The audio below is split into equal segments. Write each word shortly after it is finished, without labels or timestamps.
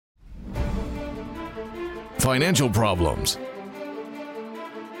financial problems,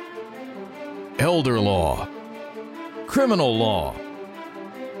 elder law, criminal law,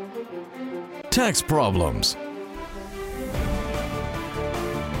 tax problems,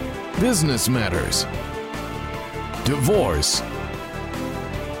 business matters, divorce,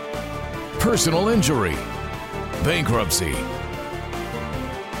 personal injury, bankruptcy,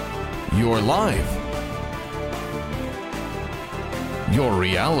 your life, your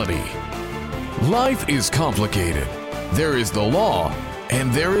reality. Life is complicated. There is the law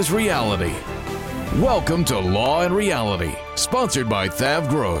and there is reality. Welcome to Law and Reality, sponsored by Thav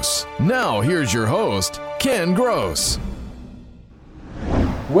Gross. Now here's your host, Ken Gross.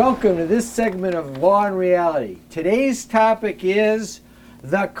 Welcome to this segment of Law and Reality. Today's topic is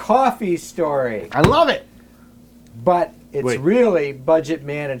the coffee story. I love it. But it's really budget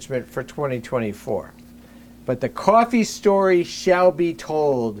management for 2024. But the coffee story shall be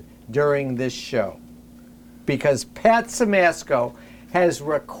told during this show because Pat Simasko has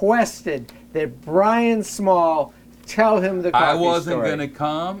requested that Brian Small tell him the coffee story. I wasn't going to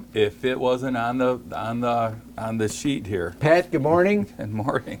come if it wasn't on the sheet here. Pat, good morning. Good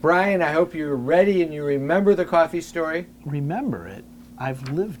morning. Brian, I hope you're ready and you remember the coffee story. Remember it. I've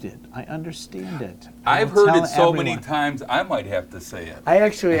lived it. I understand it. I've heard it so many times, I might have to say it. I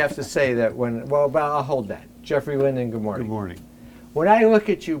actually have to say that but I'll hold that. Jeffrey Linden, good morning. Good morning. When I look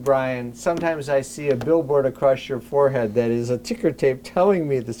at you, Brian, sometimes I see a billboard across your forehead that is a ticker tape telling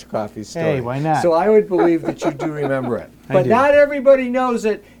me this coffee story. Hey, why not? So I would believe that you do remember it. I But do. not everybody knows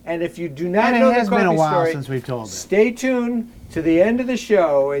it, and if you do not know the coffee story, it has been a while since we've told it. Stay tuned to the end of the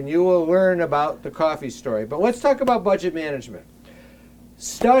show, and you will learn about the coffee story. But let's talk about budget management.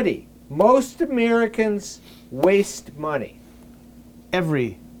 Study. Most Americans waste money.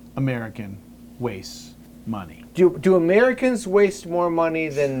 Every American wastes money. Do Americans waste more money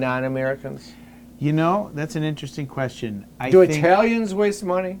than non-Americans? You know, that's an interesting question. Do Italians waste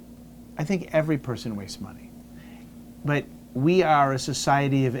money? I think every person wastes money. But we are a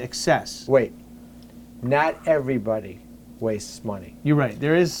society of excess. Wait, not everybody wastes money. You're right.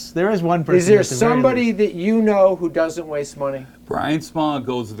 There is one person. Is there at the very somebody least. that you know who doesn't waste money? Brian Small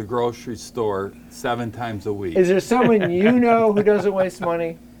goes to the grocery store 7 times a week. Is there someone you know who doesn't waste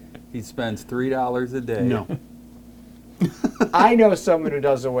money? He spends $3 a day. No. I know someone who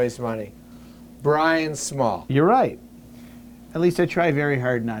doesn't waste money. Brian Small. You're right. At least I try very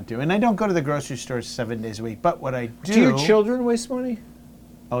hard not to. And I don't go to the grocery store 7 days a week. But what I do... Do your children waste money?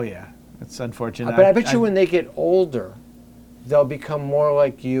 Oh, yeah. It's unfortunate. But I bet you when they get older, they'll become more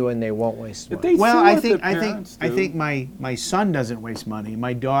like you and they won't waste money. Well, see I what think their parents I do. think my son doesn't waste money.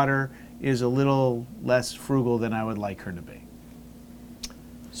 My daughter is a little less frugal than I would like her to be.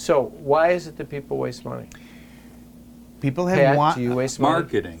 So why is it that people waste money? People Pat, have do you waste money?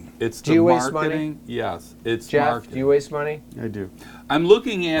 Marketing. It's Do the you waste marketing. Yes, it's Jeff, marketing. do you waste money? I do. I'm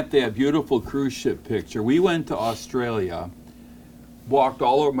looking at that beautiful cruise ship picture. We went to Australia, walked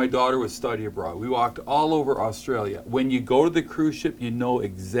all over. My daughter was studying abroad. We walked all over Australia. When you go to the cruise ship, you know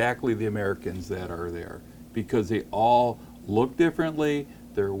exactly the Americans that are there because they all look differently.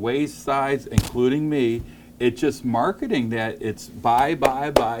 Their waist size, including me. It's just marketing that it's buy,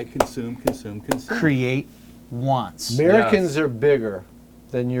 consume. create wants. Americans are bigger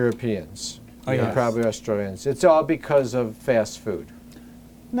than Europeans and yes. probably Australians. It's all because of fast food,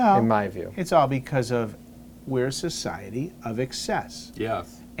 No, in my view. it's all because of we're a society of excess.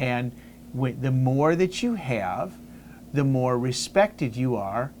 Yes. And the more that you have, the more respected you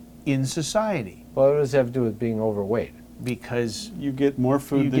are in society. Well, what does that have to do with being overweight? Because You get more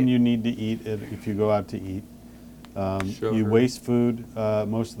food You than get- you need to eat if you go out to eat. Sugar. You waste food.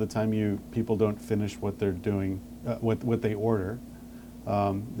 Most of the time, people don't finish what they're doing, what they order.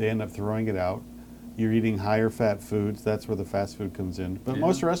 They end up throwing it out. You're eating higher fat foods. That's where the fast food comes in. But Yeah.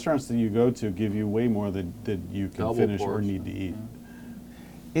 most restaurants that you go to give you way more than you can Double finish or portion. need to eat.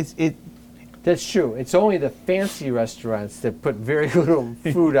 it That's true. It's only the fancy restaurants that put very little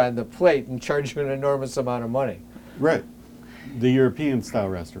food on the plate and charge you an enormous amount of money. Right. The European style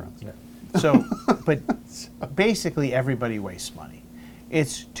restaurants. so but basically everybody wastes money.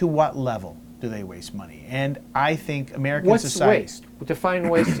 It's to what level do they waste money? And I think American What's society waste? Define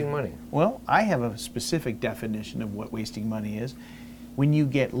wasting money. Well, I have a specific definition of what wasting money is. When you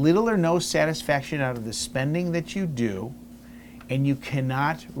get little or no satisfaction out of the spending that you do, and you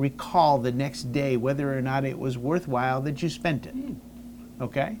cannot recall the next day whether or not it was worthwhile that you spent it.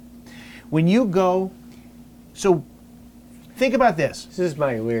 Okay? When you go, so think about this. This is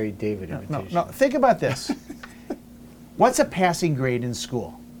my Larry David No, imitation. no, think about this. What's a passing grade in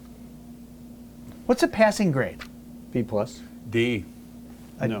school? What's a passing grade? B plus. D.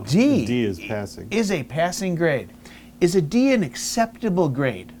 A No, D a D is passing. is a passing grade. Is a D an acceptable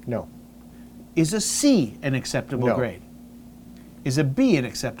grade? No. Is a C an acceptable No. grade? Is a B an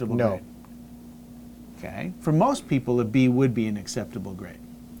acceptable No. grade? Okay. For most people, a B would be an acceptable grade.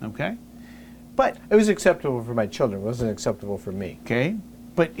 Okay. But It was acceptable for my children. It wasn't acceptable for me. okay.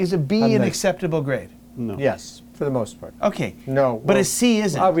 But is a B I'm an nice. acceptable grade? No. Yes, for the most part. Okay. No. But well, a C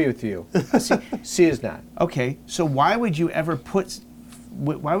isn't. I'll be with you. C is not. Okay. So why would you ever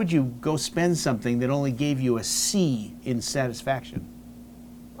why would you go spend something that only gave you a C in satisfaction?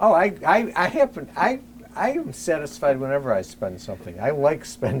 Oh, I am satisfied whenever I spend something. I like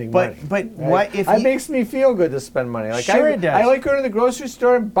spending money. But what if it you- makes me feel good to spend money? Like Sure it does. I like going to the grocery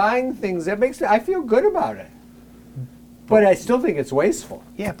store and buying things. I feel good about it. But I still think it's wasteful.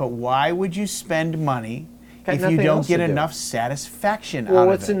 Yeah, but why would you spend money Got if you nothing don't else get to do. enough satisfaction Well, out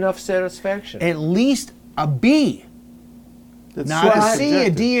what's of it? enough satisfaction? At least a B, That's not super a C, a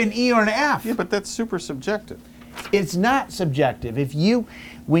subjective. D, an E, or an F. Yeah, but that's super subjective. It's not subjective.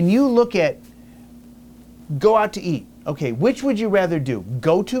 When you look at go out to eat, okay, which would you rather do?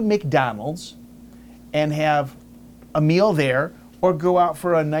 Go to McDonald's and have a meal there, or go out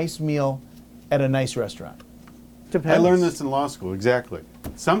for a nice meal at a nice restaurant? Depends. I learned this in law school, exactly.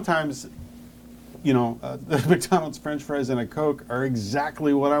 Sometimes, the McDonald's French fries and a Coke are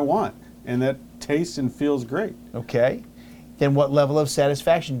exactly what I want, and that tastes and feels great. Okay. Then what level of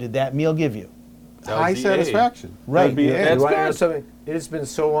satisfaction did that meal give you? That was High the A. satisfaction. Right. That'd be Yeah, A. That's you wanna know good. something? It has been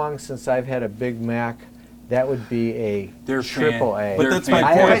so long since I've had a Big Mac. That would be a They're triple A. But that's my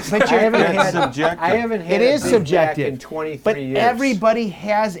I point. haven't, I haven't That's had, subjective. I haven't had It a is Big subjective. Mac in 23 But years. everybody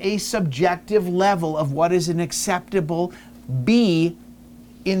has a subjective level of what is an acceptable B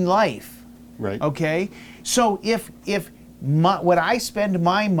in life. Right. Okay? So if what I spend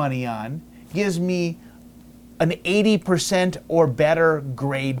my money on gives me an 80% or better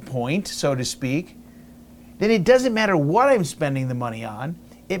grade point, so to speak, then it doesn't matter what I'm spending the money on.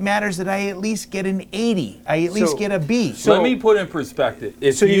 It matters that I at least get an 80. I at least So- get a B. so- Let me put in perspective.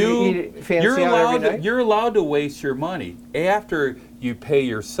 If So you eat fancy you're out every allowed night? you're allowed to waste your money after you pay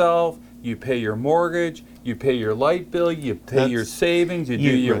yourself, you pay your mortgage, you pay your light bill, you pay That's- your savings, you do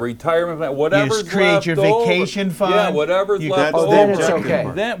You- your right. retirement plan, whatever's create left your over. vacation fund. Yeah, whatever's You- left That's over. the then it's objective okay.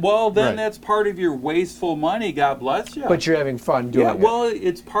 part. Then Right. that's part of your wasteful money. God bless you. But you're having fun doing yeah, it. well,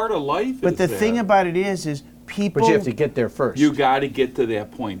 it's part of life. But the is thing that. about it is people... But you have to get there first. you got to get to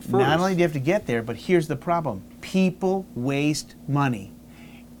that point first. Not only do you have to get there, but here's the problem. People waste money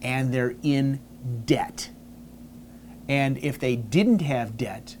and they're in debt. And if they didn't have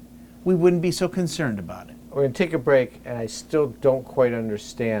debt, we wouldn't be so concerned about it. We're going to take a break, and I still don't quite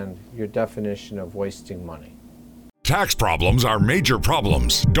understand your definition of wasting money. Tax problems are major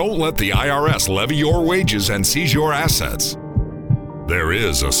problems. Don't let the IRS levy your wages and seize your assets. There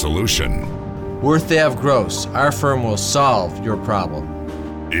is a solution. Worth Ave Gross, our firm will solve your problem.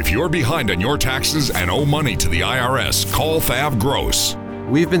 If you're behind on your taxes and owe money to the IRS, call Thav Gross.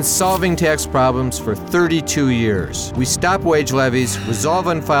 We've been solving tax problems for 32 years. We stop wage levies, resolve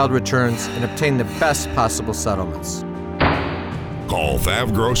unfiled returns, and obtain the best possible settlements. Call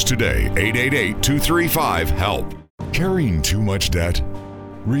Thav Gross today, 888-235-HELP. Carrying too much debt?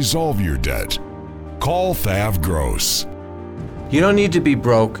 Resolve your debt. Call Thav Gross. You don't need to be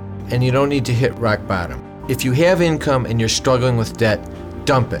broke, and you don't need to hit rock bottom. If you have income and you're struggling with debt,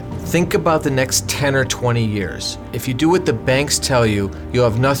 dump it. Think about the next 10 or 20 years. If you do what the banks tell you, you'll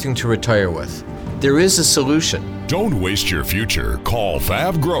have nothing to retire with. There is a solution. Don't waste your future. Call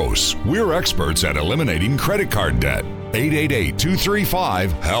Thav Gross. We're experts at eliminating credit card debt.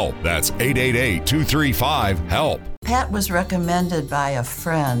 888-235-HELP. That's 888-235-HELP. Pat was recommended by a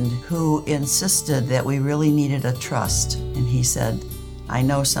friend who insisted that we really needed a trust. And he said, I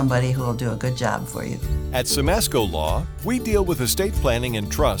know somebody who will do a good job for you. At Samasco Law, we deal with estate planning and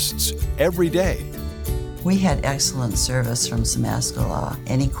trusts every day. We had excellent service from Samasco Law.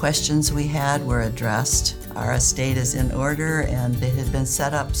 Any questions we had were addressed. Our estate is in order and it had been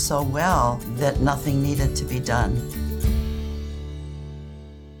set up so well that nothing needed to be done.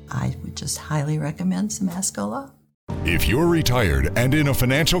 I would just highly recommend Samasco Law. If you're retired and in a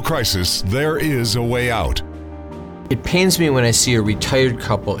financial crisis, there is a way out. It pains me when I see a retired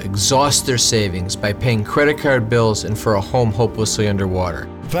couple exhaust their savings by paying credit card bills and for a home hopelessly underwater.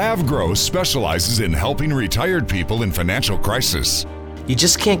 Thav Gross specializes in helping retired people in financial crisis. You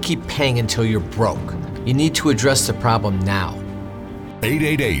just can't keep paying until you're broke. You need to address the problem now.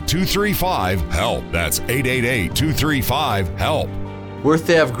 888-235-HELP. That's 888-235-HELP. Worth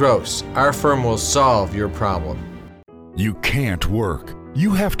Ave Gross, our firm will solve your problem. You can't work.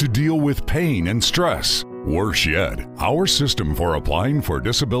 You have to deal with pain and stress. Worse yet, our system for applying for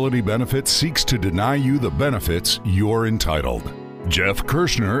disability benefits seeks to deny you the benefits you're entitled. Jeff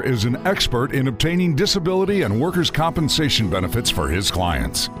Kirschner is an expert in obtaining disability and workers' compensation benefits for his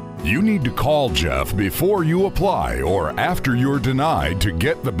clients. You need to call Jeff before you apply or after you're denied to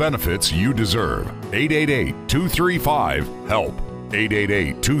get the benefits you deserve. 888-235-HELP.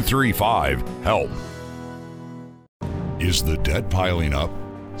 888-235-HELP. Is the debt piling up?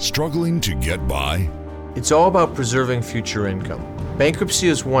 Struggling to get by? It's all about preserving future income. Bankruptcy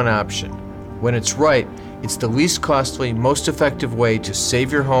is one option. When it's right, it's the least costly, most effective way to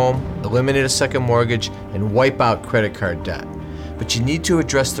save your home, eliminate a second mortgage, and wipe out credit card debt. But you need to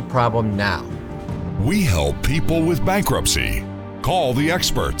address the problem now. We help people with bankruptcy. Call the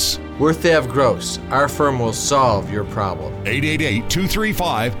experts. Worth Ave Gross. Our firm will solve your problem.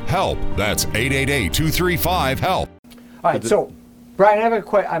 888-235-HELP. That's 888-235-HELP. All right, so Brian, I have a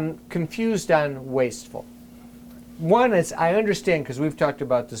question. I'm confused on wasteful. One is, I understand because we've talked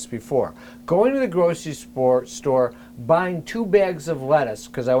about this before. Going to the grocery store, buying 2 bags of lettuce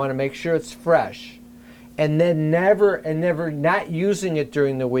because I want to make sure it's fresh, and then never not using it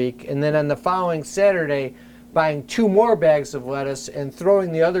during the week, and then on the following Saturday buying 2 more bags of lettuce and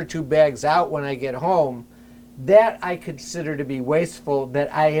throwing the other 2 bags out when I get home, that I consider to be wasteful,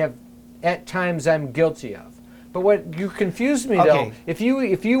 that I have, at times I'm guilty of. But what you confused me though, if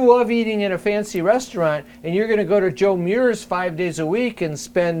you love eating in a fancy restaurant and you're going to go to Joe Muir's 5 days a week and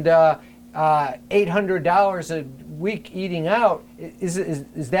spend $800 a week eating out,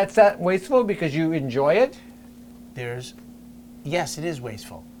 is that wasteful because you enjoy it? Yes, it is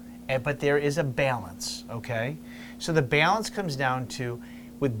wasteful, but there is a balance. Okay, so the balance comes down to,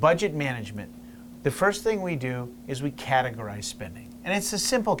 with budget management, the first thing we do is we categorize spending, and it's a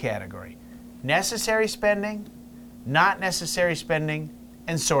simple category: necessary spending, not necessary spending,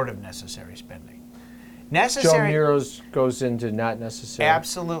 and sort of necessary spending. Joe Muir's goes into not necessary.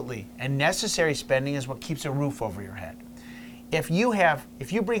 Absolutely. And necessary spending is what keeps a roof over your head. If you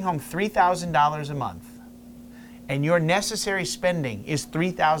bring home $3,000 a month and your necessary spending is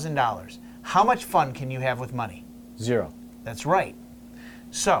 $3,000, how much fun can you have with money? 0. That's right.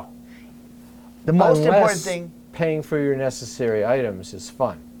 So, the most important thing, paying for your necessary items is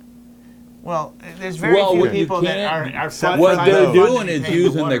fun. Well, there's very few people that are fun. What they're doing is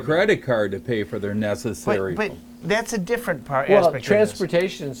using the credit card to pay for their necessary. But that's a different part. Well,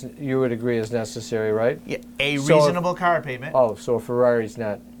 transportation, you would agree, is necessary, right? Yeah, a reasonable car payment. Oh, so a Ferrari's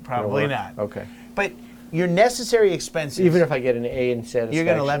not? Probably not. Okay. But your necessary expenses. Even if I get an A in satisfaction. You're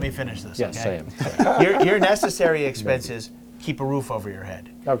going to let me finish this, yes, okay? I am. Your necessary expenses keep a roof over your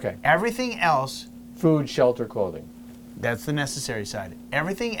head. Okay. Everything else. Food, shelter, clothing. That's the necessary side.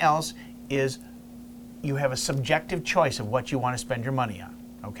 Everything else is you have a subjective choice of what you want to spend your money on,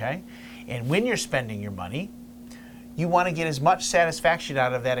 okay? And when you're spending your money, you want to get as much satisfaction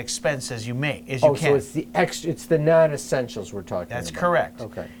out of that expense as you can. So it's the non-essentials we're talking about. That's correct.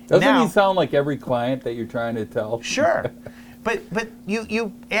 Okay. Doesn't he sound like every client that you're trying to tell? Sure. But if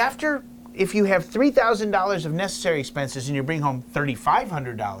you have $3,000 of necessary expenses and you bring home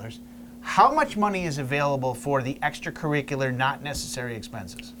 $3,500, how much money is available for the extracurricular, not necessary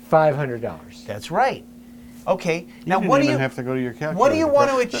expenses? $500. That's right. Okay. Now, what do you have to go to your calculator? What do you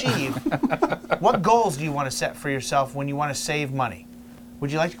want to achieve? What goals do you want to set for yourself when you want to save money?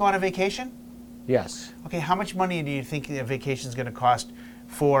 Would you like to go on a vacation? Yes. Okay. How much money do you think a vacation is going to cost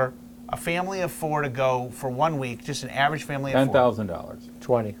for a family of 4 to go for 1 week? Just an average family of 4. $10,000.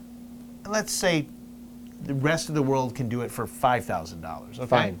 20. Let's say the rest of the world can do it for $5,000. Okay?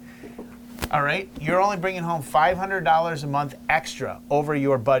 Fine. All right, you're only bringing home $500 a month extra over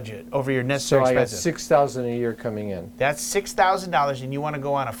your budget, over your necessary expenses. So I got $6,000 a year coming in. That's $6,000, and you want to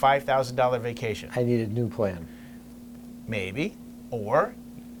go on a $5,000 vacation. I need a new plan. Maybe, or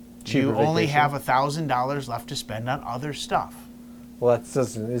Cheaper you only vacation. have $1,000 left to spend on other stuff. Well, that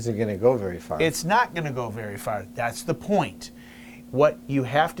isn't going to go very far. It's not going to go very far. That's the point. What you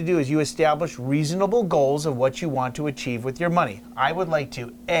have to do is you establish reasonable goals of what you want to achieve with your money. I would like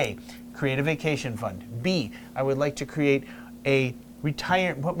to, A, create a vacation fund. B, I would like to create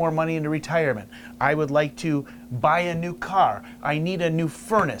put more money into retirement. I would like to buy a new car. I need a new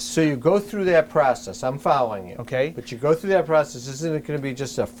furnace. So you go through that process. I'm following you. Okay. But you go through that process. Isn't it going to be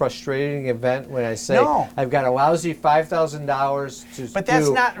just a frustrating event when I say, No. I've got a lousy $5,000 to do. But that's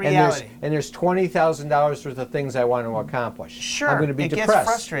not reality. And there's $20,000 worth of things I want to accomplish. Sure, I'm going to be it depressed. gets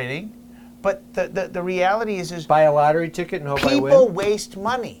frustrating, but the reality is Buy a lottery ticket and hope I win? people waste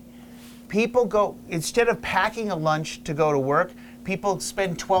money. People go, instead of packing a lunch to go to work, people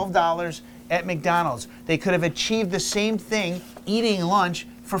spend $12 at McDonald's. They could have achieved the same thing eating lunch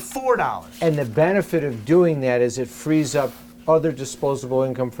for $4. And the benefit of doing that is it frees up other disposable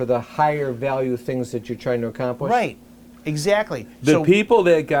income for the higher value things that you're trying to accomplish. Right. Exactly. The people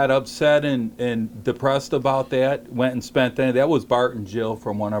that got upset and depressed about that went and spent that was Bart and Jill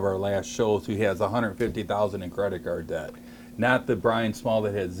from one of our last shows who has $150,000 in credit card debt. Not the Brian Small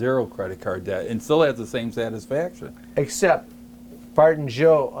that had 0 credit card debt and still has the same satisfaction. Except Bart and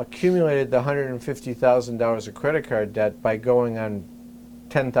Jill accumulated the $150,000 of credit card debt by going on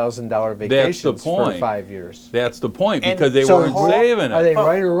 $10,000 vacations for 5 years. That's the point, because they weren't saving it. Are they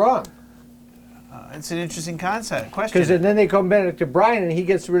right or wrong? It's an interesting question. Because then they come back to Brian and he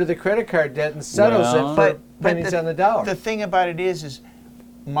gets rid of the credit card debt and settles it for pennies on the dollar. The thing about it is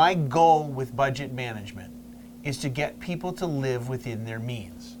my goal with budget management is to get people to live within their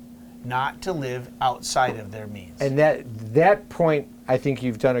means, not to live outside of their means. And that point, I think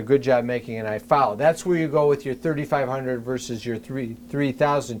you've done a good job making, and I follow. That's where you go with your $3,500 versus your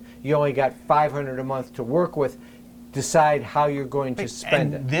 $3,000. You only got $500 a month to work with. Decide how you're going to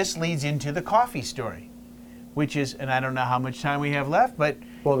spend it. This leads into the coffee story, which is, and I don't know how much time we have left, but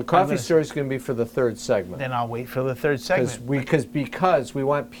well, the coffee story is going to be for the third segment. Then I'll wait for the third segment. Because we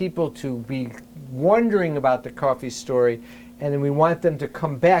want people to be wondering about the coffee story, and then we want them to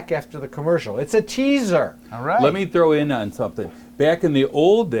come back after the commercial. It's a teaser. All right. Let me throw in on something. Back in the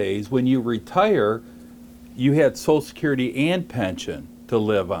old days, when you retire, you had Social Security and pension to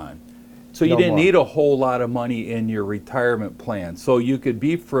live on. So you didn't need a whole lot of money in your retirement plan. So you could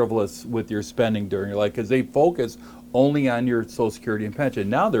be frivolous with your spending during your life because they focus only on your Social Security and pension.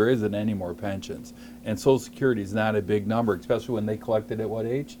 Now there isn't any more pensions. And Social Security is not a big number, especially when they collected at what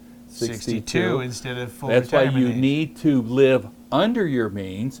age? 62 instead of full That's why retirement you age. need to live under your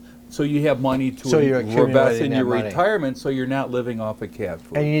means so you have money to So you're invest in accumulating your that money. retirement so you're not living off of cat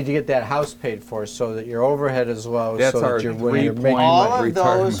food. And you need to get that house paid for so that your overhead is low. That's so our that when you're 3-point making All money. of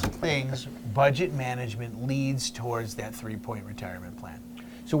those retirement. things, budget management leads towards that 3-point retirement plan.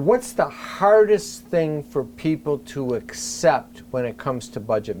 So what's the hardest thing for people to accept when it comes to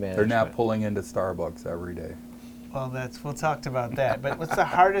budget They're management? not pulling into Starbucks every day. Well, we'll talk about that. But what's the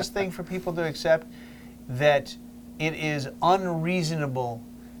hardest thing for people to accept? That it is unreasonable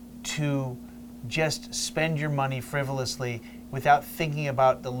to just spend your money frivolously without thinking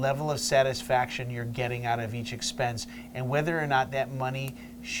about the level of satisfaction you're getting out of each expense and whether or not that money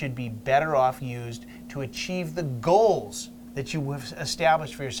should be better off used to achieve the goals that you have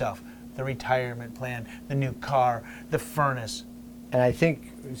established for yourself. The retirement plan, the new car, the furnace. And I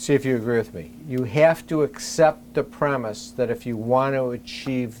think, see if you agree with me, you have to accept the premise that if you want to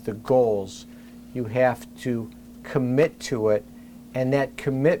achieve the goals, you have to commit to it. And that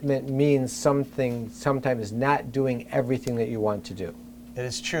commitment means sometimes not doing everything that you want to do. That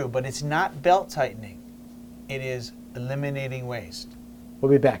is true, but it's not belt tightening. It is eliminating waste. We'll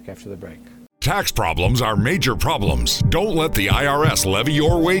be back after the break. Tax problems are major problems. Don't let the IRS levy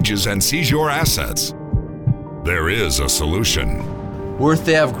your wages and seize your assets. There is a solution. Worth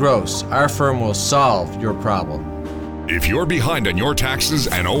Ave Gross, our firm will solve your problem. If you're behind on your taxes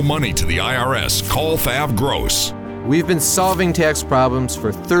and owe money to the IRS, call Thav Gross. We've been solving tax problems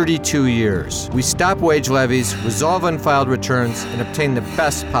for 32 years. We stop wage levies, resolve unfiled returns, and obtain the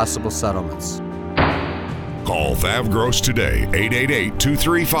best possible settlements. Call Thav Gross today,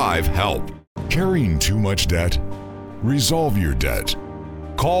 888-235-HELP. Carrying too much debt? Resolve your debt.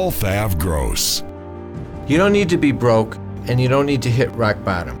 Call Thav Gross. You don't need to be broke, and you don't need to hit rock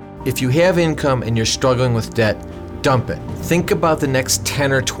bottom. If you have income and you're struggling with debt, dump it. Think about the next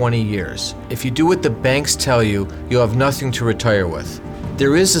 10 or 20 years. If you do what the banks tell you, you'll have nothing to retire with.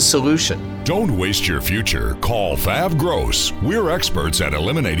 There is a solution. Don't waste your future. Call Thav Gross. We're experts at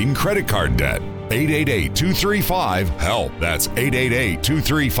eliminating credit card debt. 888-235-HELP. That's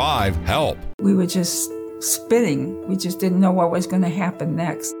 888-235-HELP. We were just spinning. We just didn't know what was going to happen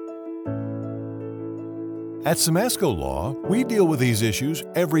next. At Samasco Law, we deal with these issues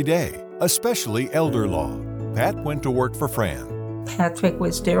every day, especially elder law. Pat went to work for Fran. Patrick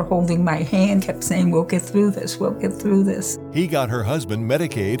was there holding my hand, kept saying, "We'll get through this, we'll get through this." He got her husband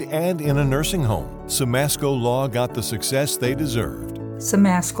Medicaid and in a nursing home. Samasco Law got the success they deserved.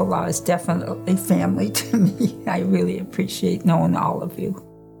 Samasco Law is definitely family to me. I really appreciate knowing all of you.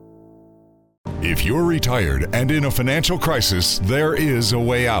 If you're retired and in a financial crisis, there is a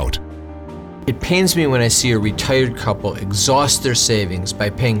way out. It pains me when I see a retired couple exhaust their savings by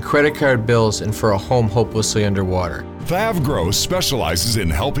paying credit card bills and for a home hopelessly underwater. Thav Gross specializes in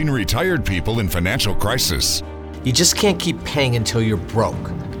helping retired people in financial crisis. You just can't keep paying until you're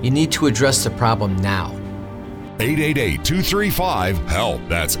broke. You need to address the problem now. 888-235-HELP.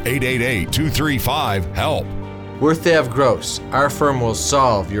 That's 888-235-HELP. We're Thav Gross. Our firm will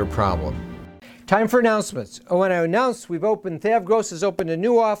solve your problem. Time for announcements. I want to announce Thav Gross has opened a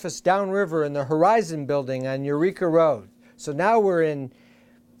new office downriver in the Horizon Building on Eureka Road. So now we're in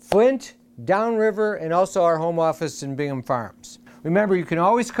Flint, downriver, and also our home office in Bingham Farms. Remember, you can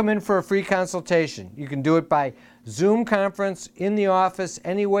always come in for a free consultation. You can do it by Zoom conference, in the office,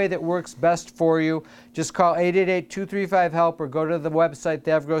 any way that works best for you. Just call 888-235-HELP or go to the website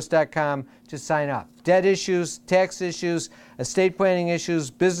thavgross.com to sign up. Debt issues, tax issues, estate planning issues,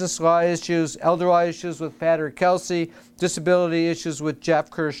 business law issues, elder law issues with Pat or Kelsey, disability issues with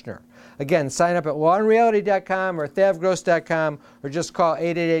Jeff Kirshner. Again, sign up at lawandreality.com or thavgross.com or just call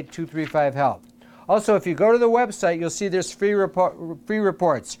 888-235-HELP. Also, if you go to the website, you'll see there's free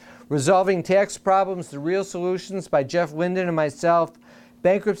reports. Resolving Tax Problems, The Real Solutions by Jeff Linden and myself.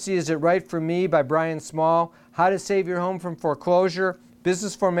 Bankruptcy, Is It Right for Me by Brian Small. How to Save Your Home from Foreclosure.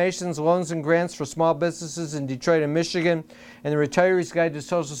 Business Formations, Loans and Grants for Small Businesses in Detroit and Michigan. And The Retiree's Guide to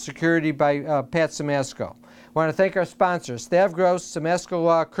Social Security by Pat Simasko. I want to thank our sponsors, Thav Gross, Simasko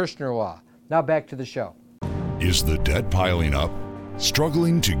Law, Kirshner Law. Now back to the show. Is the debt piling up?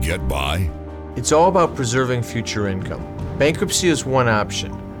 Struggling to get by? It's all about preserving future income. Bankruptcy is one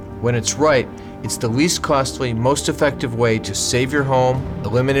option. When it's right, it's the least costly, most effective way to save your home,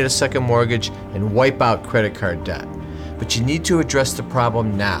 eliminate a second mortgage, and wipe out credit card debt. But you need to address the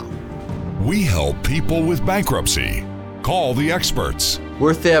problem now. We help people with bankruptcy. Call the experts.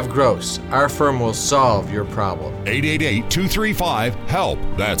 We're Thav Gross. Our firm will solve your problem. 888-235-HELP.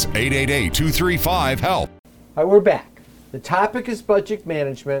 That's 888-235-HELP. All right, we're back. The topic is budget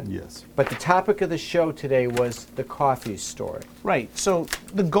management. Yes. But the topic of the show today was the coffee story. Right. So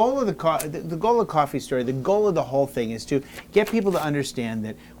the goal of the coffee story, the goal of the whole thing is to get people to understand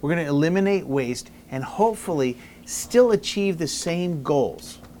that we're going to eliminate waste and hopefully still achieve the same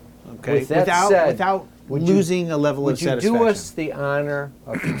goals. Okay. With that said, without losing a level of satisfaction. Would you do us the honor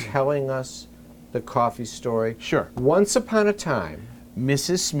of telling us the coffee story? Sure. Once upon a time,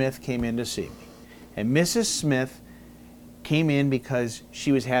 Mrs. Smith came in to see me, and Mrs. Smith came in because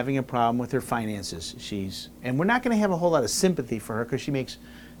she was having a problem with her finances. And we're not going to have a whole lot of sympathy for her because she makes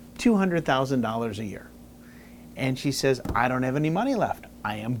 $200,000 a year. And she says, I don't have any money left.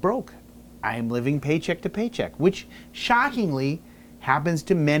 I am broke. I am living paycheck to paycheck, which shockingly happens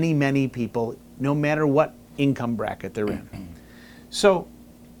to many, many people, no matter what income bracket they're in. So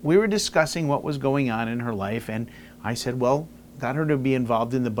we were discussing what was going on in her life, and I said, well, got her to be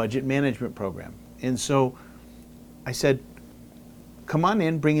involved in the budget management program. And so I said, come on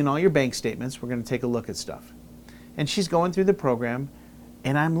in, bring in all your bank statements. We're going to take a look at stuff. And she's going through the program,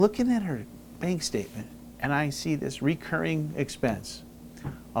 and I'm looking at her bank statement, and I see this recurring expense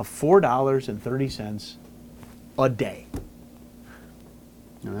of $4.30 a day.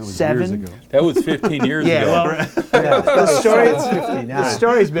 No, that was years ago. That was 15 years ago. Well, the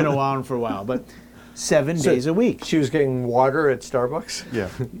story's been around for a while, but 7 days a week. she was getting water at Starbucks? Yeah,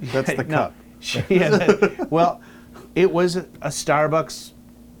 that's the cup. Well, it was a Starbucks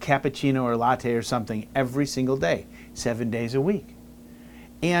cappuccino or latte or something every single day, 7 days a week.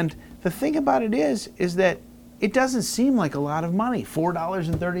 And the thing about it is that it doesn't seem like a lot of money,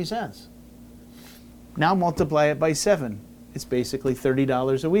 $4.30. Now multiply it by 7. It's basically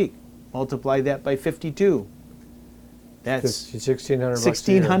 $30 a week. Multiply that by 52. That's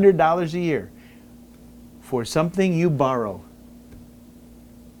 $1,600 a year for something you borrow.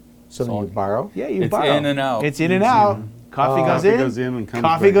 Something you borrow? Yeah, you It's borrow. in and out. It's in and out. Coffee goes in and comes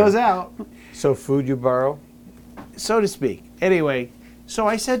coffee back goes out. out, So food you borrow? so to speak. Anyway, so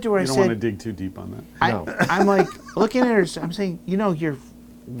I said to her, You don't want to dig too deep on that. I'm like looking at her. I'm saying, you're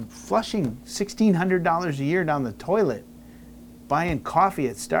flushing $1,600 a year down the toilet, buying coffee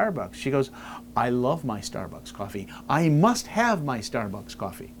at Starbucks. She goes, I love my Starbucks coffee. I must have my Starbucks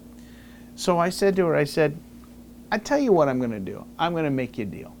coffee. So I said to her, I tell you what I'm going to do. I'm going to make you a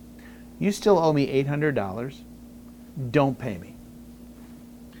deal. You still owe me $800. Don't pay me.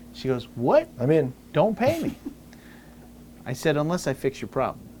 She goes, what? I'm in. Don't pay me. I said, unless I fix your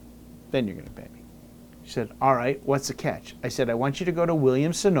problem, then you're going to pay me. She said, all right, what's the catch? I said, I want you to go to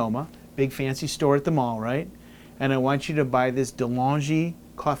Williams-Sonoma, big fancy store at the mall, right? And I want you to buy this DeLonghi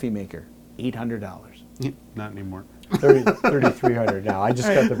coffee maker, $800. Not anymore. $3,300 now. I just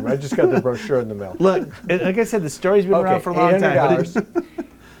got the brochure in the mail. Look, like I said, the story's been around for a long time. $800.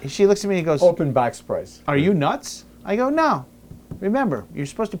 She looks at me and goes, Open box price. are you nuts? I go, no. Remember, you're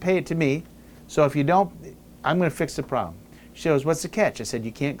supposed to pay it to me. So if you don't, I'm going to fix the problem. She goes, what's the catch? I said,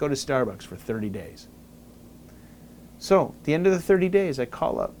 you can't go to Starbucks for 30 days. So at the end of the 30 days, I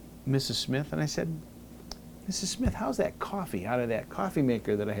call up Mrs. Smith and I said, Mrs. Smith, how's that coffee out of that coffee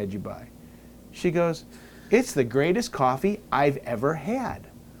maker that I had you buy? She goes, it's the greatest coffee I've ever had.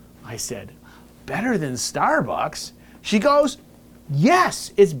 I said, better than Starbucks? She goes,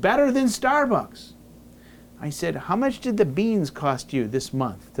 yes, it's better than Starbucks. I said, how much did the beans cost you this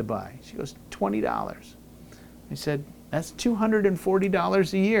month to buy? She goes, $20. I said, that's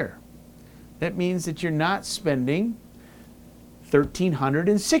 $240 a year. That means that you're not spending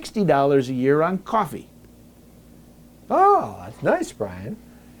 $1,360 a year on coffee. Oh, that's nice, Brian.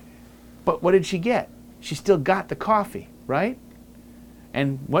 But what did she get? She still got the coffee, right?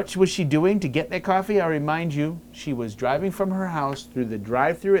 And what was she doing to get that coffee? I remind you, she was driving from her house through the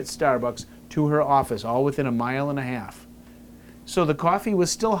drive-thru at Starbucks to her office, all within a mile and a half. So the coffee was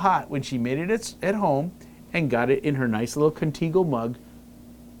still hot when she made it at home and got it in her nice little Contigo mug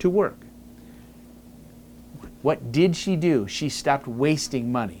to work. What did she do? She stopped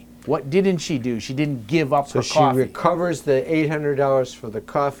wasting money. What didn't she do? She didn't give up her So coffee. she recovers the $800 for the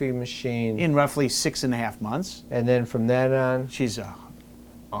coffee machine. In roughly 6.5 months. And then from then on, she's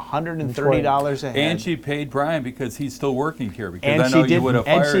 $130 ahead. And she paid Brian because he's still working here. Because And I she know you did- would have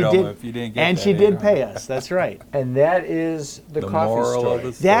and fired she him did- if you didn't get And that she did $800. pay us. That's right. and that is the coffee moral story. of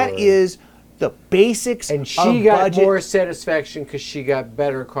the story. That is the basics And of she got budget. more satisfaction because she got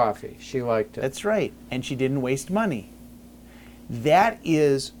better coffee. She liked it. That's right. And she didn't waste money. That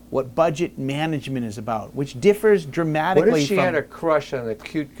is what budget management is about, which differs dramatically What if she from had a crush on the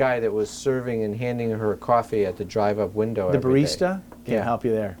cute guy that was serving and handing her coffee at the drive-up window the every day? barista. Can't Yeah. help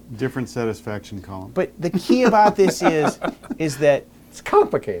you there. Different satisfaction column. But the key about this is that It's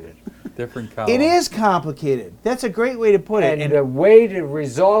complicated. Different column. it is complicated. That's a great way to put it. And the way to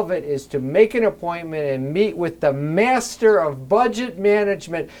resolve it is to make an appointment and meet with the master of budget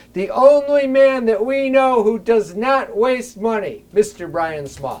management, the only man that we know who does not waste money, Mr. Brian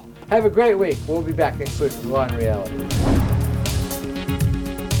Small. Have a great week. We'll be back next week with Law and Reality.